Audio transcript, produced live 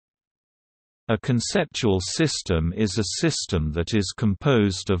A conceptual system is a system that is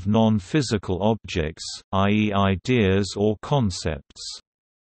composed of non-physical objects, i.e. ideas or concepts.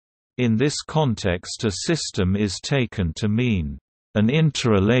 In this context, a system is taken to mean an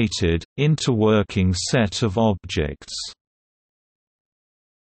interrelated, interworking set of objects.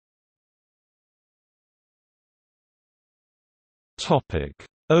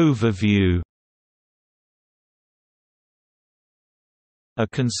 Overview. A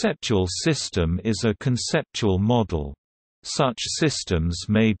conceptual system is a conceptual model. Such systems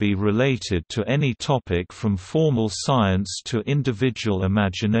may be related to any topic from formal science to individual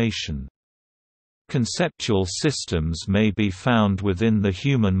imagination. Conceptual systems may be found within the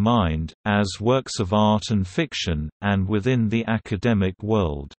human mind, as works of art and fiction, and within the academic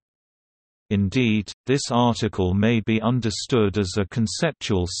world. Indeed, this article may be understood as a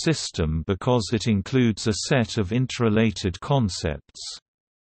conceptual system because it includes a set of interrelated concepts.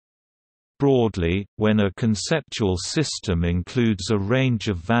 Broadly, when a conceptual system includes a range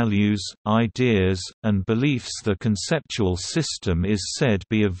of values, ideas, and beliefs, the conceptual system is said to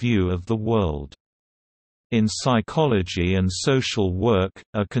be a view of the world. In psychology and social work,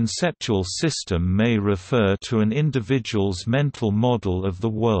 a conceptual system may refer to an individual's mental model of the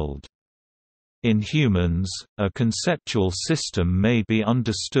world. In humans, a conceptual system may be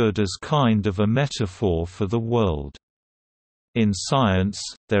understood as kind of a metaphor for the world. In science,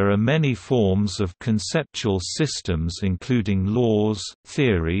 there are many forms of conceptual systems including laws,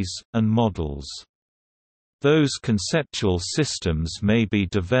 theories, and models. Those conceptual systems may be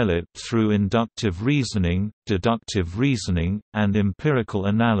developed through inductive reasoning, deductive reasoning, and empirical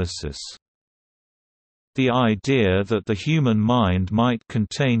analysis. The idea that the human mind might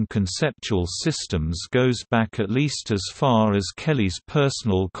contain conceptual systems goes back at least as far as Kelly's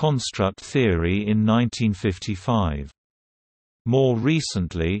personal construct theory in 1955. More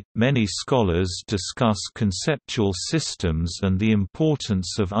recently, many scholars discuss conceptual systems and the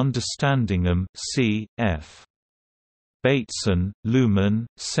importance of understanding them. C.F. Bateson, Luhmann,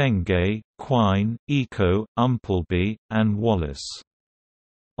 Senge, Quine, Eco, Umpleby, and Wallace.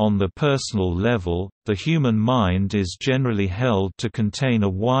 On the personal level, the human mind is generally held to contain a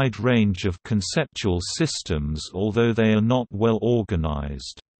wide range of conceptual systems, although they are not well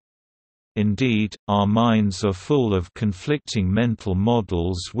organized. Indeed, our minds are full of conflicting mental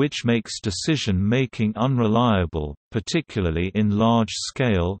models which makes decision-making unreliable, particularly in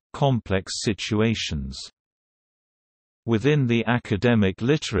large-scale, complex situations. Within the academic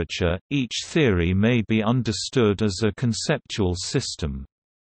literature, each theory may be understood as a conceptual system.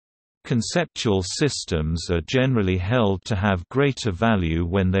 Conceptual systems are generally held to have greater value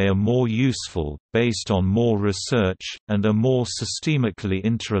when they are more useful, based on more research, and are more systemically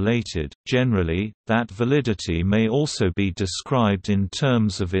interrelated. Generally, that validity may also be described in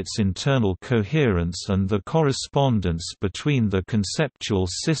terms of its internal coherence and the correspondence between the conceptual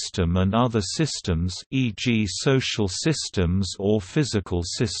system and other systems, e.g., social systems or physical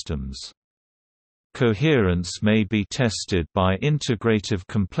systems. Coherence may be tested by integrative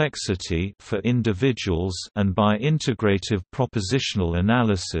complexity for individuals and by integrative propositional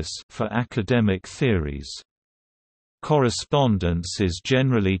analysis for academic theories. Correspondence is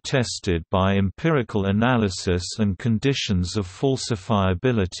generally tested by empirical analysis and conditions of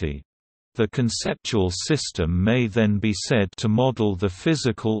falsifiability. The conceptual system may then be said to model the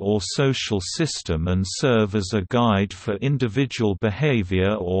physical or social system and serve as a guide for individual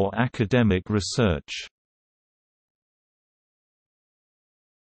behavior or academic research.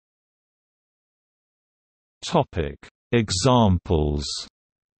 Examples.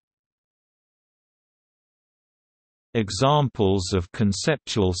 Examples of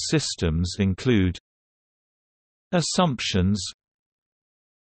conceptual systems include assumptions,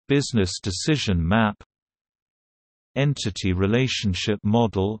 business decision map, entity relationship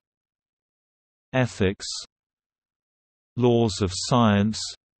model, ethics, laws of science,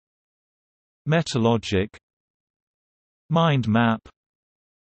 metalogic, mind map,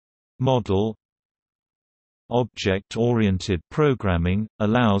 model. Object-oriented programming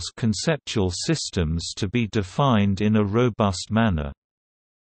allows conceptual systems to be defined in a robust manner.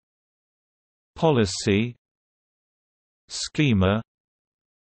 Policy, schema,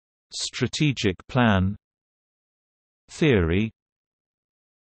 strategic plan, theory,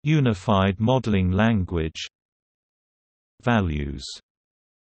 unified modeling language, values.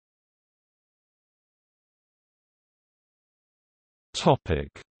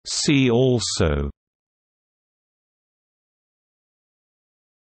 See also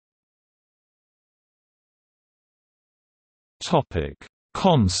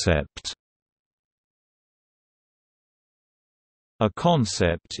concept. A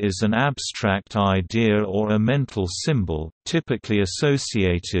concept is an abstract idea or a mental symbol, typically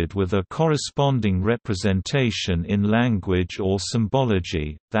associated with a corresponding representation in language or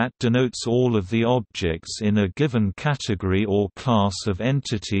symbology, that denotes all of the objects in a given category or class of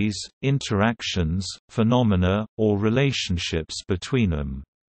entities, interactions, phenomena, or relationships between them.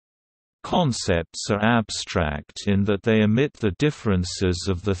 Concepts are abstract in that they omit the differences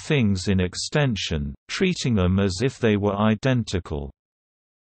of the things in extension, treating them as if they were identical.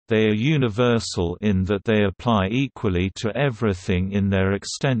 They are universal in that they apply equally to everything in their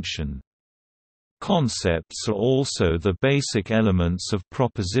extension. Concepts are also the basic elements of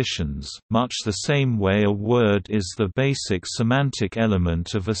propositions, much the same way a word is the basic semantic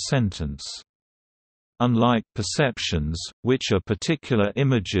element of a sentence. Unlike perceptions, which are particular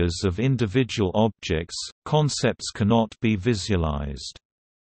images of individual objects, concepts cannot be visualized.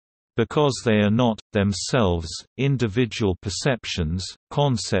 Because they are not, themselves, individual perceptions,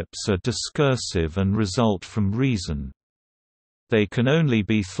 concepts are discursive and result from reason. They can only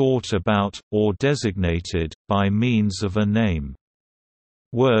be thought about, or designated, by means of a name.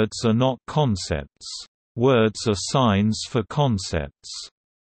 Words are not concepts. Words are signs for concepts.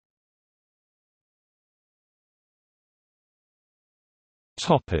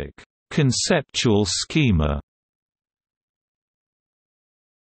 Conceptual schema.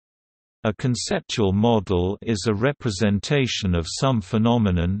 A conceptual model is a representation of some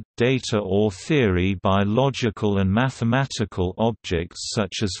phenomenon, data or theory by logical and mathematical objects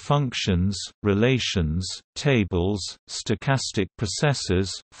such as functions, relations, tables, stochastic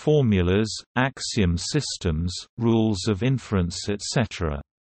processes, formulas, axiom systems, rules of inference etc.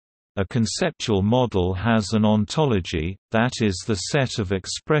 A conceptual model has an ontology, that is the set of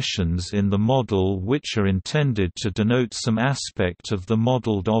expressions in the model which are intended to denote some aspect of the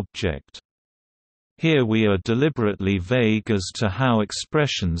modeled object. Here we are deliberately vague as to how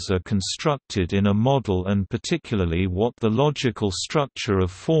expressions are constructed in a model and particularly what the logical structure of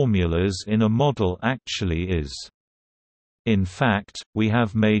formulas in a model actually is. In fact, we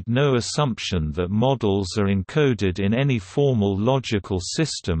have made no assumption that models are encoded in any formal logical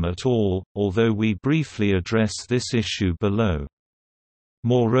system at all, although we briefly address this issue below.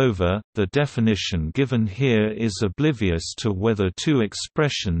 Moreover, the definition given here is oblivious to whether two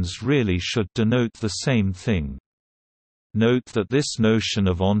expressions really should denote the same thing. Note that this notion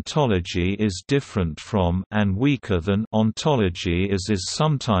of ontology is different from and weaker than ontology as is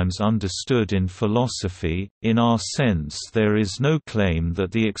sometimes understood in philosophy. In our sense, there is no claim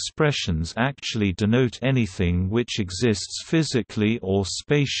that the expressions actually denote anything which exists physically or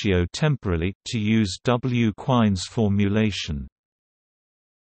spatio-temporally, to use W. Quine's formulation.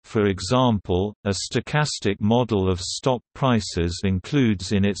 For example, a stochastic model of stock prices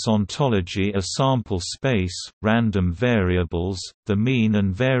includes in its ontology a sample space, random variables, the mean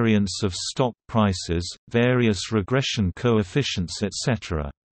and variance of stock prices, various regression coefficients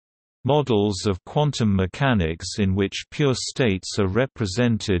etc. Models of quantum mechanics in which pure states are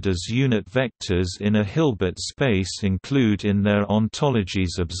represented as unit vectors in a Hilbert space include in their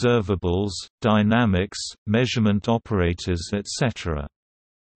ontologies observables, dynamics, measurement operators etc.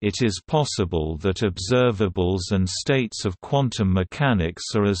 It is possible that observables and states of quantum mechanics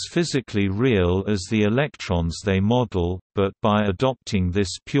are as physically real as the electrons they model, but by adopting this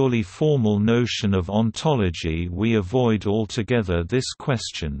purely formal notion of ontology we avoid altogether this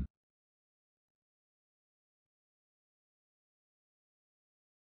question.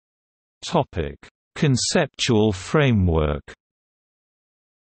 Conceptual framework.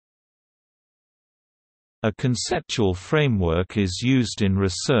 A conceptual framework is used in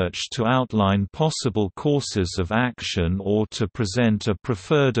research to outline possible courses of action or to present a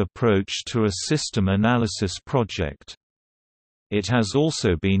preferred approach to a system analysis project. It has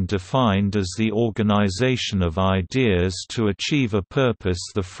also been defined as the organization of ideas to achieve a purpose.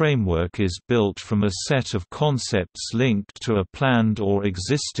 The framework is built from a set of concepts linked to a planned or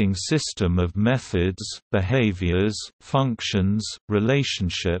existing system of methods, behaviors, functions,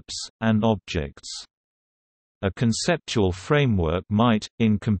 relationships, and objects. A conceptual framework might,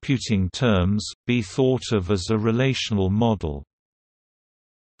 in computing terms, be thought of as a relational model.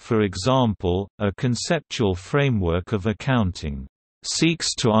 For example, a conceptual framework of accounting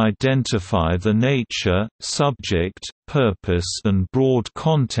seeks to identify the nature, subject, purpose and broad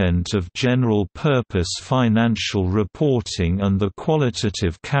content of general-purpose financial reporting and the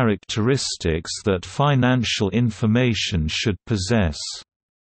qualitative characteristics that financial information should possess.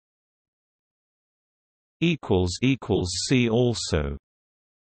 See also